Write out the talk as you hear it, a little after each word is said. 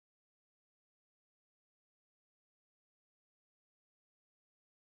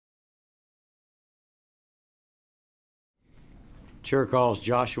Chair calls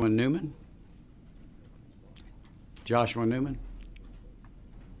Joshua Newman. Joshua Newman.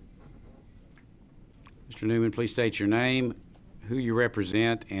 Mr. Newman, please state your name, who you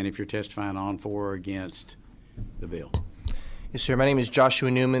represent, and if you're testifying on, for, or against the bill. Yes, sir. My name is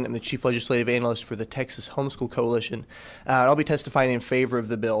Joshua Newman. I'm the Chief Legislative Analyst for the Texas Homeschool Coalition. I'll be testifying in favor of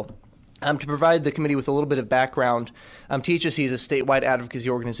the bill. To provide the committee with a little bit of background, THSC is a statewide advocacy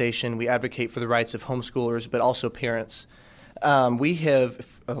organization. We advocate for the rights of homeschoolers, but also parents. We have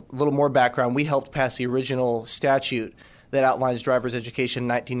a little more background. We helped pass the original statute that outlines driver's education in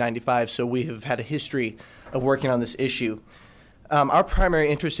 1995, so we have had a history of working on this issue. Our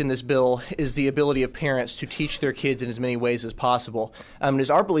primary interest in this bill is the ability of parents to teach their kids in as many ways as possible. It is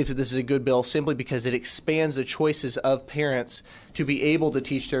our belief that this is a good bill simply because it expands the choices of parents to be able to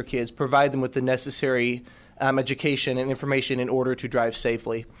teach their kids, provide them with the necessary education and information in order to drive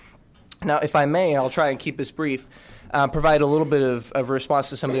safely. Now, if I may, and I'll try and keep this brief, provide a little bit of response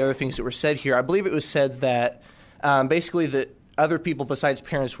to some of the other things that were said here. I believe it was said that basically that other people besides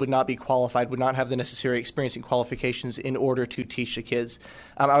parents would not be qualified, would not have the necessary experience and qualifications in order to teach the kids.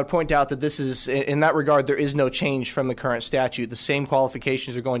 I would point out that this is, in that regard, there is no change from the current statute. The same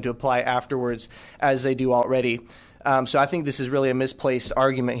qualifications are going to apply afterwards as they do already. So I think this is really a misplaced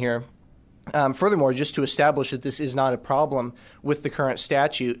argument here. Furthermore, just to establish that this is not a problem with the current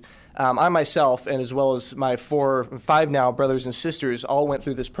statute, I myself, and as well as my 5 now brothers and sisters, all went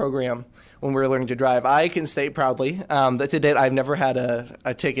through this program when we were learning to drive. I can state proudly that to date I've never had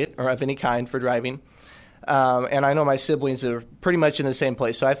a ticket or of any kind for driving. And I know my siblings are pretty much in the same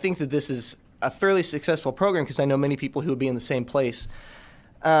place. So I think that this is a fairly successful program because I know many people who would be in the same place.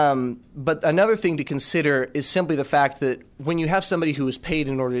 But another thing to consider is simply the fact that when you have somebody who is paid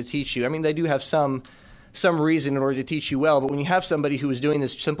in order to teach you, I mean, they do have some reason in order to teach you well, but when you have somebody who is doing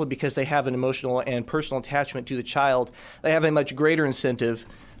this simply because they have an emotional and personal attachment to the child, they have a much greater incentive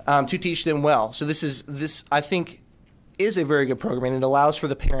to teach them well. So this I think is a very good program, and it allows for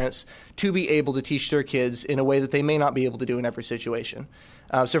the parents to be able to teach their kids in a way that they may not be able to do in every situation.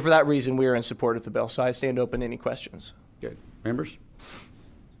 So for that reason, we are in support of the bill. So I stand open to any questions. Good. Members?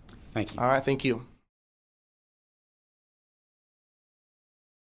 Thank you. All right. Thank you.